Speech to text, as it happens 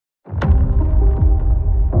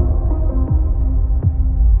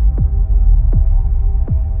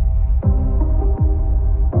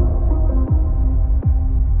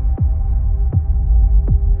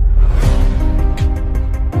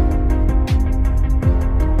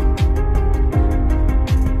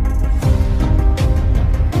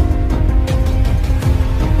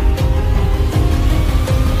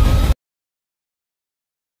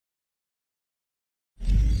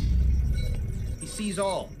these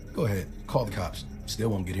all. Go ahead, call the cops. Still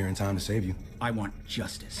won't get here in time to save you. I want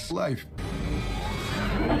justice. Life.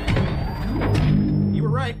 You were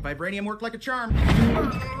right. Vibranium worked like a charm.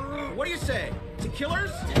 What do you say? To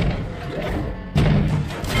killers?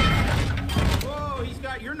 Whoa, he's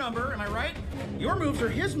got your number, am I right? Your moves are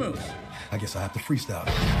his moves. I guess I have to freestyle.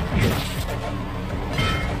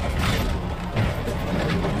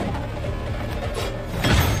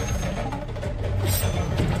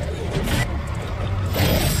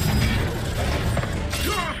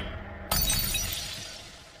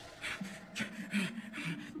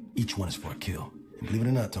 Each one is for a kill. And believe it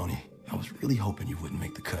or not, Tony, I was really hoping you wouldn't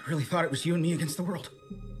make the cut. I really thought it was you and me against the world.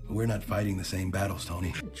 We're not fighting the same battles,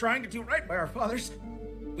 Tony. Trying to do right by our fathers.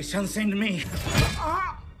 We sound the same to me.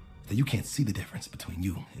 That you can't see the difference between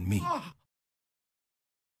you and me.